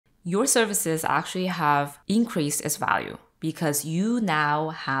your services actually have increased its value because you now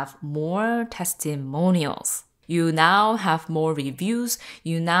have more testimonials. You now have more reviews.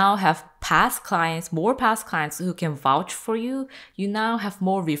 You now have more past clients who can vouch for you. You now have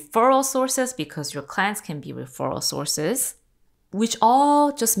more referral sources because your clients can be referral sources, which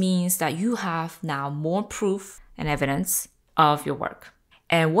all just means that you have now more proof and evidence of your work.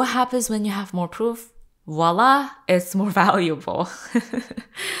 And what happens when you have more proof? Voila, it's more valuable.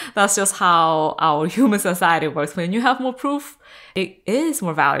 That's just how our human society works. When you have more proof, it is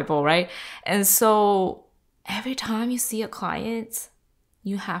more valuable, right? And so every time you see a client,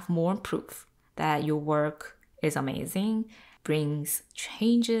 you have more proof that your work is amazing, brings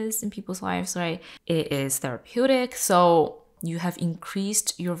changes in people's lives, right? It is therapeutic. So you have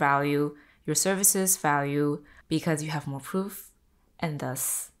increased your value, your services value, because you have more proof, and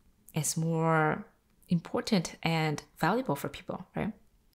thus it's more important and valuable for people, right?